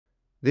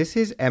This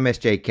is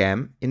MSJ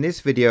Chem. In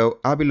this video,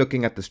 I'll be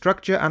looking at the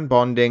structure and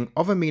bonding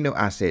of amino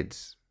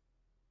acids.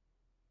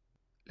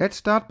 Let's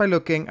start by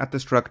looking at the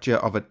structure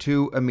of a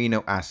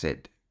 2-amino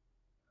acid.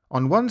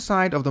 On one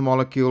side of the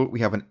molecule, we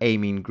have an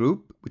amine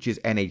group, which is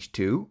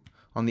NH2.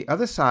 On the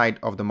other side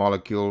of the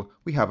molecule,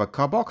 we have a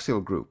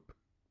carboxyl group.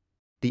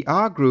 The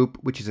R group,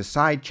 which is a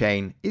side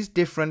chain, is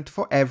different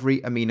for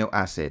every amino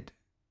acid.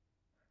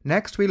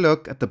 Next, we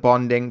look at the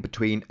bonding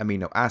between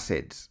amino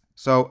acids.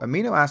 So,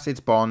 amino acids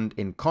bond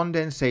in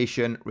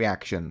condensation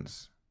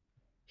reactions.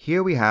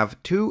 Here we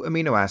have 2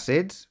 amino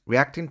acids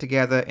reacting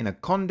together in a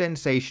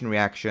condensation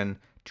reaction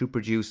to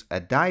produce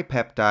a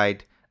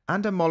dipeptide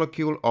and a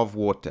molecule of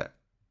water.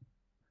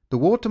 The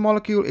water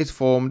molecule is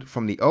formed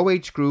from the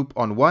OH group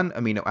on one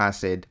amino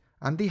acid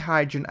and the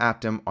hydrogen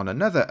atom on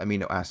another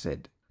amino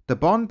acid. The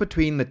bond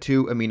between the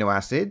 2 amino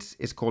acids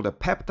is called a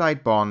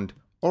peptide bond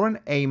or an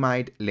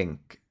amide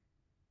link.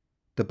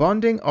 The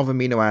bonding of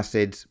amino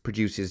acids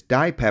produces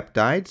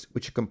dipeptides,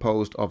 which are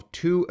composed of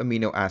 2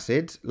 amino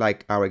acids,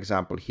 like our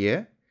example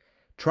here,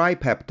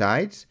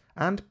 tripeptides,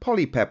 and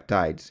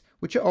polypeptides,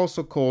 which are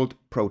also called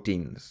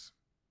proteins.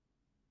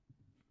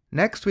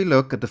 Next, we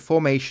look at the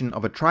formation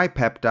of a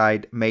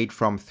tripeptide made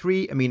from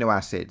 3 amino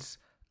acids,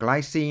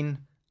 glycine,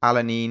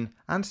 alanine,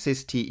 and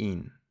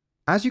cysteine.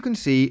 As you can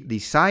see, the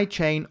side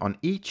chain on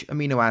each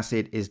amino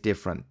acid is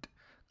different.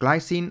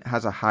 Glycine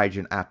has a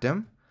hydrogen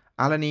atom,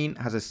 alanine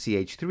has a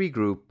CH3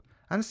 group,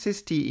 and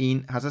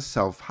cysteine has a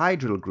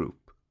sulfhydryl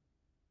group.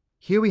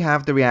 Here we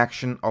have the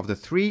reaction of the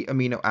 3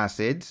 amino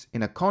acids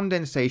in a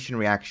condensation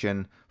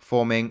reaction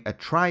forming a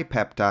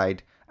tripeptide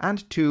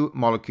and 2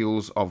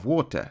 molecules of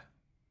water.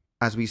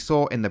 As we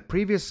saw in the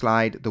previous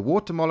slide, the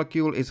water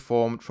molecule is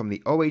formed from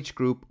the OH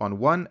group on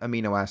one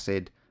amino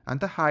acid and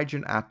the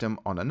hydrogen atom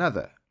on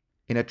another.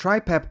 In a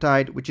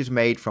tripeptide, which is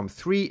made from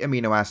 3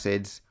 amino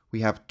acids, we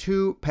have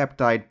 2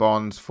 peptide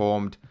bonds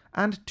formed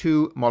and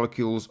 2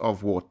 molecules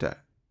of water.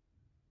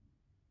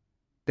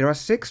 There are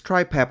 6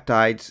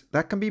 tripeptides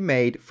that can be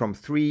made from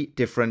 3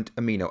 different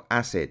amino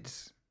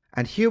acids.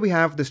 And here we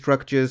have the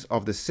structures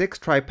of the 6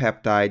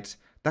 tripeptides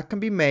that can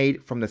be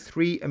made from the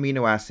 3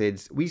 amino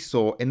acids we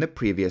saw in the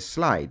previous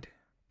slide.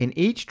 In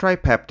each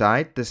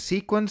tripeptide, the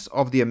sequence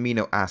of the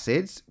amino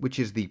acids, which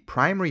is the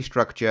primary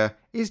structure,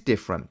 is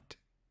different.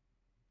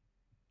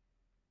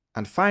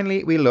 And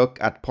finally, we look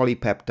at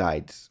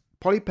polypeptides.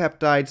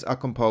 Polypeptides are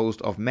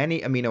composed of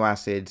many amino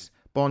acids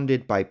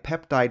bonded by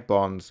peptide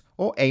bonds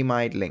or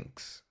amide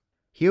links.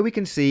 Here we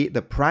can see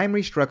the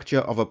primary structure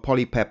of a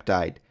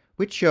polypeptide,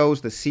 which shows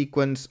the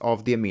sequence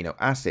of the amino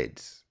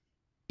acids.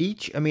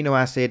 Each amino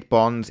acid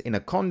bonds in a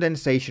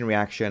condensation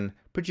reaction,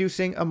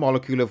 producing a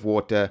molecule of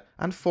water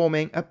and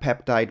forming a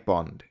peptide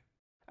bond.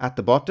 At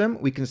the bottom,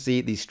 we can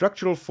see the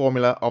structural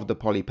formula of the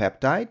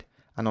polypeptide,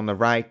 and on the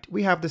right,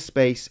 we have the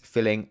space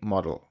filling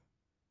model.